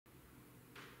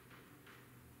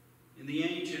In the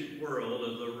ancient world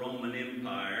of the Roman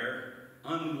Empire,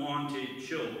 unwanted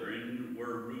children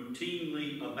were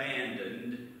routinely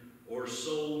abandoned or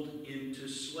sold into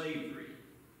slavery.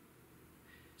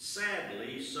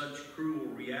 Sadly, such cruel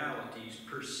realities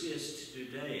persist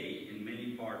today in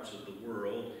many parts of the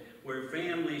world, where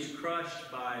families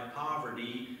crushed by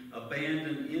poverty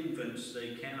abandon infants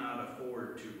they cannot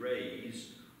afford to raise,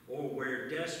 or where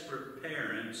desperate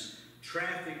parents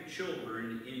traffic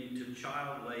children into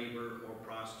child labor or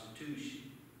prostitution.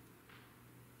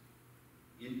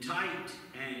 In tight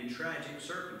and tragic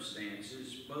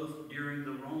circumstances, both during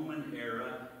the Roman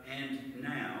era and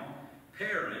now,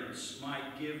 parents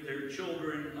might give their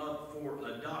children up for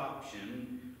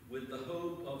adoption with the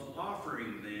hope of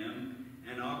offering them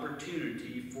an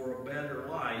opportunity for a better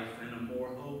life and a more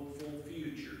hopeful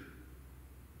future.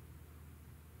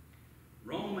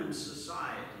 Roman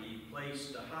society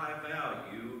placed a high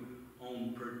value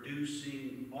on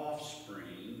producing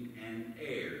offspring and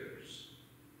heirs.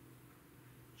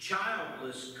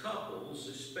 Childless couples,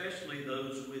 especially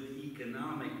those with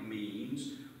economic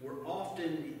means, were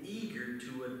often eager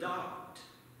to adopt.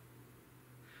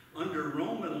 Under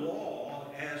Roman law,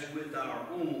 as with our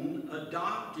own,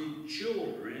 adopted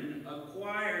children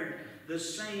acquired the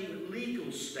same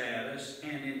legal status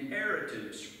and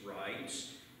inheritance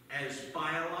rights as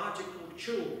biological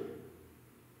children.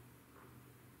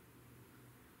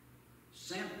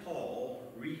 St. Paul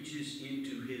reaches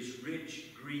into his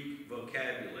rich Greek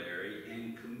vocabulary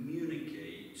and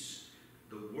communicates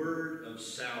the word of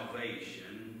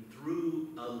salvation through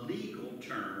a legal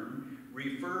term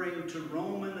referring to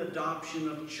Roman adoption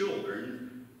of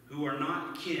children who are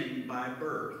not kin by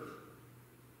birth.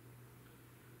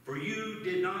 For you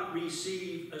did not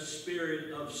receive a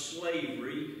spirit of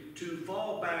slavery to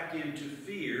fall back into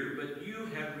fear, but you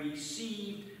have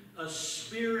received a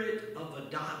spirit of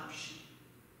adoption.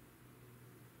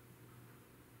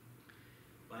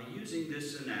 By using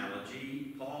this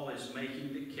analogy, Paul is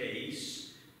making the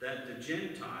case that the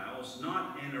Gentiles,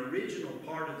 not an original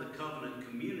part of the covenant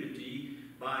community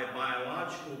by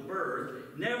biological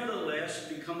birth, nevertheless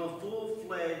become a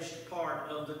full-fledged part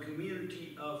of the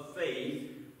community of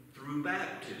faith through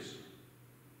baptism.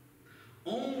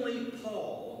 Only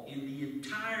Paul in the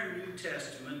entire New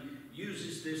Testament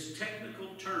uses this technical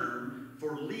term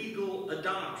for legal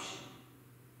adoption.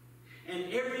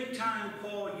 And every time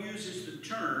Paul uses the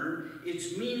term,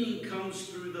 its meaning comes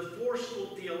through the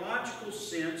forceful theological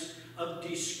sense of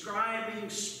describing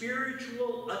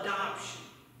spiritual adoption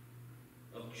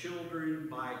of children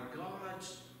by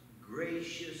God's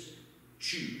gracious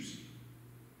choosing.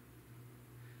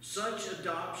 Such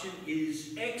adoption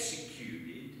is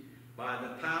executed by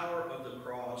the power of the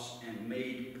cross and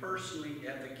made personally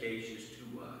efficacious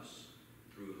to us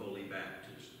through holy baptism.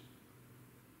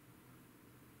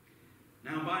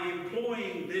 Now, by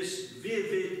employing this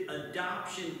vivid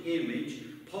adoption image,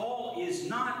 Paul is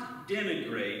not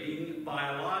denigrating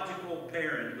biological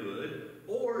parenthood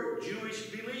or Jewish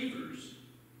believers.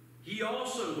 He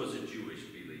also was a Jewish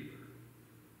believer.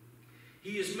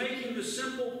 He is making the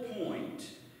simple point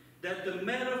that the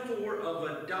metaphor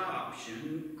of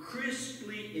adoption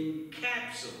crisply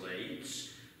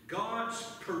encapsulates God's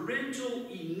parental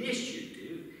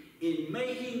initiative in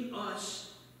making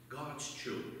us God's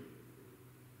children.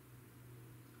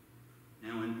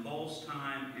 Now, in Paul's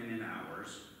time and in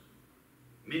ours,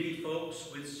 many folks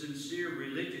with sincere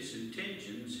religious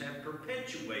intentions have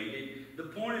perpetuated the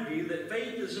point of view that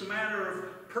faith is a matter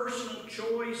of personal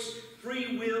choice,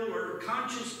 free will, or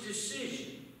conscious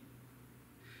decision.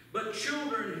 But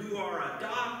children who are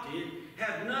adopted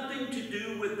have nothing to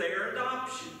do with their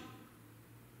adoption.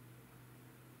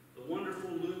 The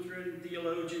wonderful Lutheran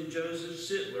theologian Joseph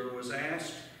Sittler was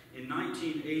asked in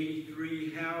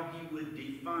 1983 how he would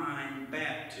define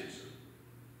baptism.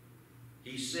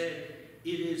 He said,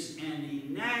 "It is an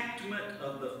enactment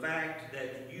of the fact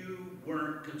that you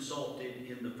weren't consulted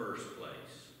in the first place."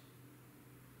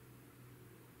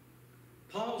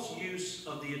 Paul's use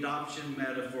of the adoption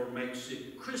metaphor makes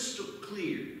it crystal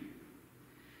clear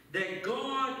that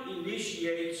God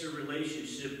initiates a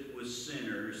relationship with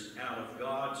sinners out of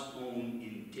God's own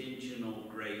intentional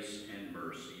grace and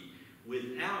mercy,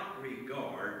 without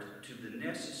regard to the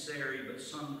necessary but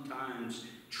sometimes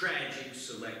tragic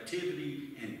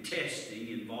selectivity and testing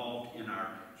involved in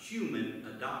our human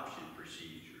adoption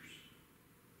procedures.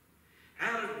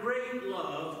 Out of great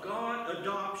love, God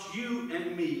adopts you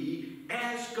and me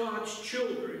as God's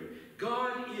children.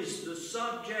 God is the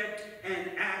subject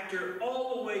and actor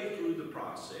all the way through the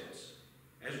process,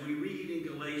 as we read in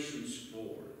Galatians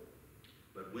 4.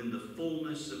 But when the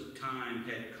fullness of time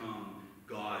had come,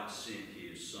 God sent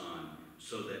his Son,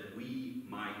 so that we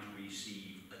might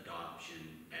receive adoption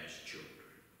as children.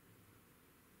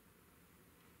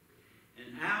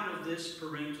 And out of this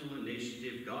parental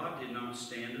initiative, God did not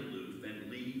stand aloof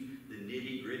and leave the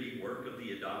nitty-gritty work of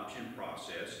the adoption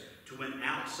process to an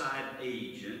outside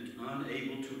agent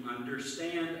unable to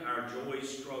understand our joys,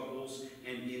 struggles,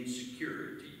 and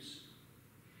insecurities.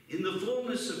 In the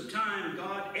fullness of time,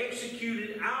 God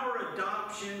executed our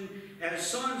adoption as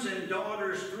sons and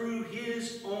daughters through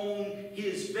his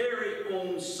very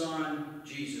own Son,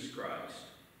 Jesus Christ.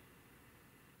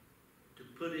 To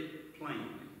put it plainly,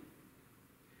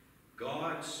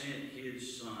 God sent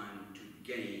his Son to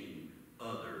gain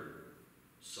other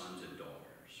sons and daughters.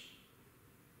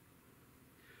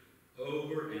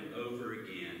 Over and over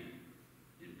again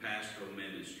in pastoral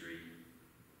ministry,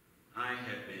 I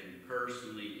have been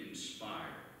personally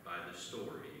inspired by the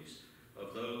stories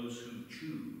of those who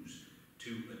choose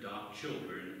to adopt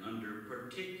children under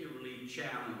particularly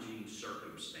challenging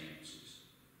circumstances.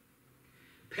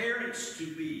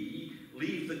 Parents-to-be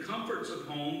leave the comforts of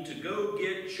home to go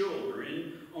get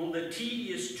children on the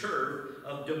tedious turf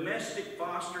of domestic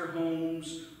foster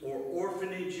homes or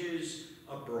orphanages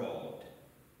abroad.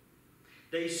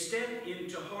 They step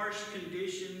into harsh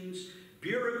conditions,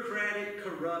 bureaucratic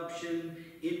corruption,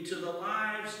 into the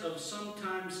lives of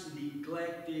sometimes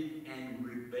neglected and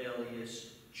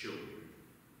rebellious children.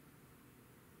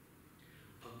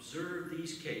 Observe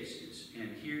these cases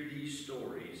and hear these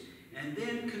stories, and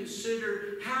then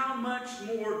consider how much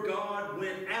more God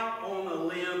went out on a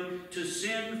limb to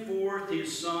send forth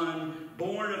his Son,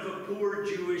 born of a poor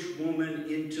Jewish woman,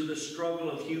 into the struggle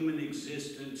of human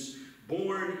existence,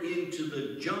 born into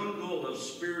the jungle of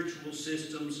spiritual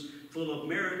systems full of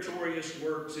meritorious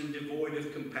works and devoid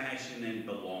of compassion and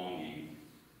belonging.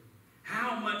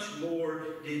 How much more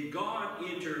did God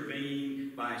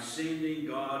intervene by sending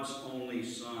God's only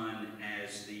Son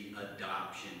as the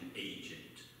adoption agent?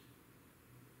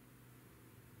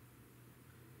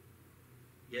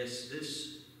 Yes,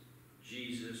 this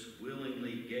Jesus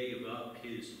willingly gave up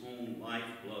his own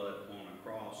lifeblood on a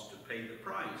cross to pay the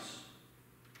price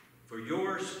for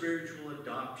your spiritual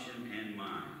adoption and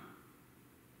mine.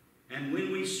 And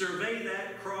when we survey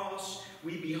that cross,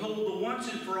 we behold the once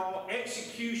and for all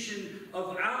execution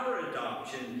of our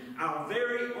adoption, our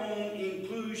very own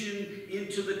inclusion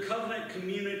into the covenant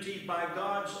community by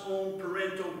God's own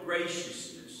parental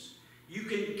graciousness. You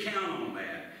can count on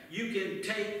that. You can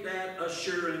take that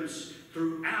assurance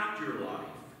throughout your life.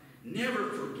 Never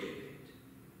forget it.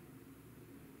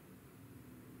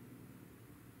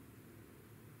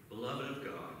 Beloved of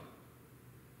God,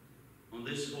 on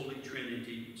this Holy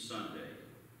Trinity Sunday,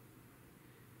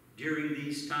 during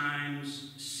these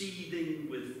times seething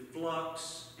with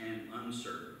flux and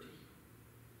uncertainty,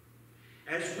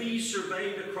 as we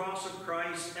survey the cross of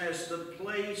Christ as the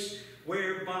place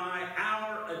whereby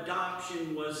our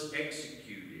adoption was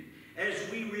executed, as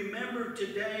we remember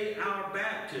today our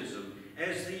baptism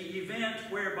as the event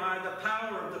whereby the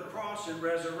power of the cross and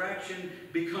resurrection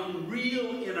become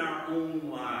real in our own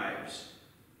lives,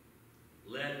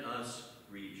 let us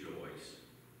rejoice.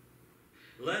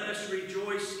 Let us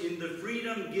rejoice in the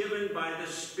freedom given by the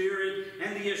Spirit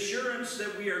and the assurance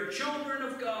that we are children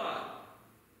of God.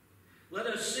 Let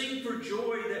us sing for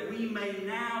joy that we may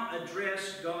now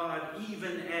address God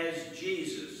even as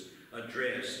Jesus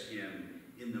addressed him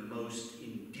in the most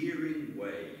endearing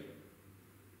way.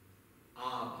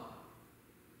 Abba,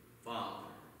 Father.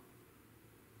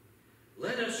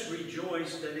 Let us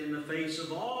rejoice that in the face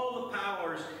of all the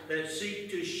powers that seek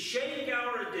to shake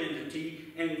our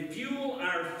identity and fuel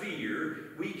our fear,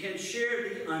 we can share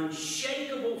the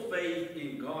unshakable faith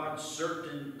in God's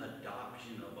certain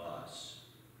adoption of us,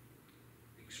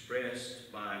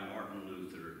 expressed by Martin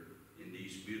Luther in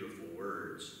these beautiful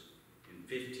words in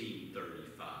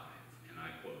 1535, and I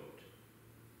quote,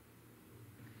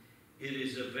 "It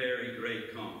is a very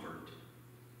great comfort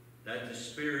that the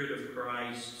Spirit of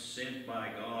Christ, sent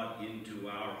by God into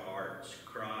our hearts,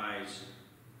 cries,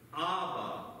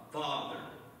 Abba, Father.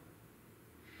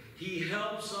 He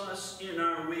helps us in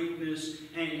our weakness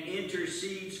and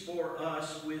intercedes for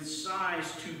us with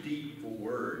sighs too deep for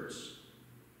words.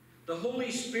 The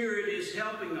Holy Spirit is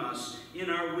helping us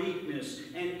in our weakness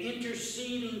and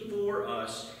interceding for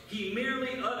us. He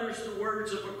merely utters the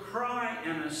words of a cry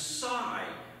and a sigh,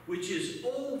 which is,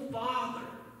 O Father.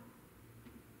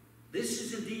 This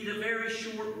is indeed a very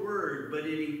short word, but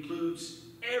it includes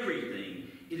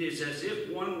everything. It is as if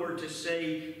one were to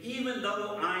say, even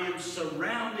though I am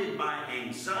surrounded by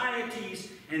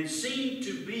anxieties and seem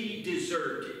to be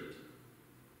deserted,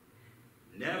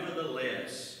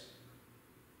 nevertheless,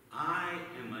 I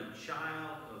am a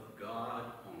child of God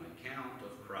on account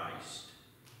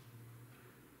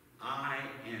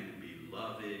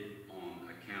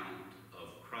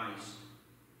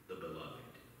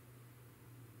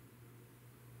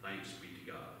Thanks be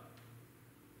to God.